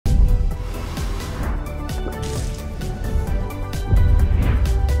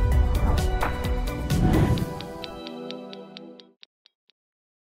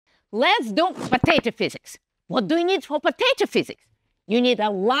let's do potato physics. What do you need for potato physics? You need a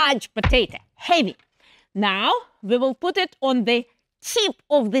large potato, heavy. Now, we will put it on the tip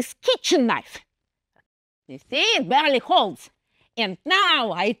of this kitchen knife. You see, it barely holds. And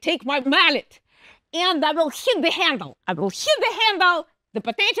now I take my mallet and I will hit the handle. I will hit the handle, the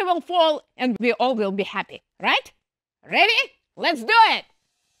potato will fall, and we all will be happy, right? Ready? Let's do it!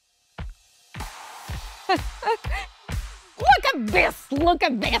 Look at this, look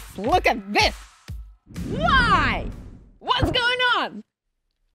at this, look at this! Why? What's going on?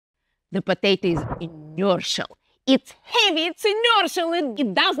 The potato is inertial. It's heavy, it's inertial, and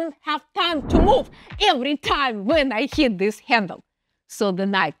it doesn't have time to move every time when I hit this handle. So the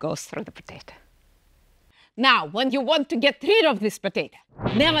knife goes through the potato. Now, when you want to get rid of this potato,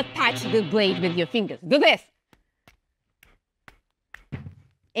 never touch the blade with your fingers. Do this.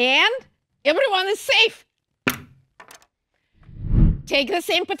 And everyone is safe. Take the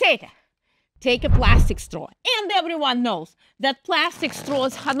same potato. Take a plastic straw. And everyone knows that plastic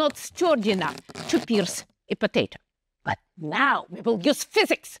straws are not sturdy enough to pierce a potato. But now we will use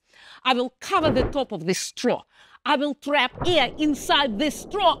physics. I will cover the top of this straw. I will trap air inside this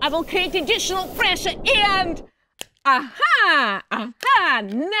straw. I will create additional pressure and... Aha! Aha!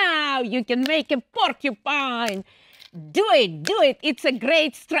 Now you can make a porcupine. Do it, do it. It's a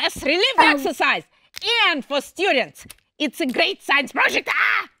great stress relief exercise. And for students, it's a great science project.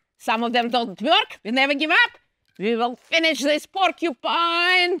 Ah! Some of them don't work. We never give up. We will finish this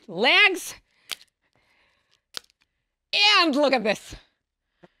porcupine legs. And look at this.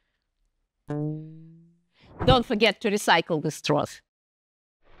 Don't forget to recycle the straws.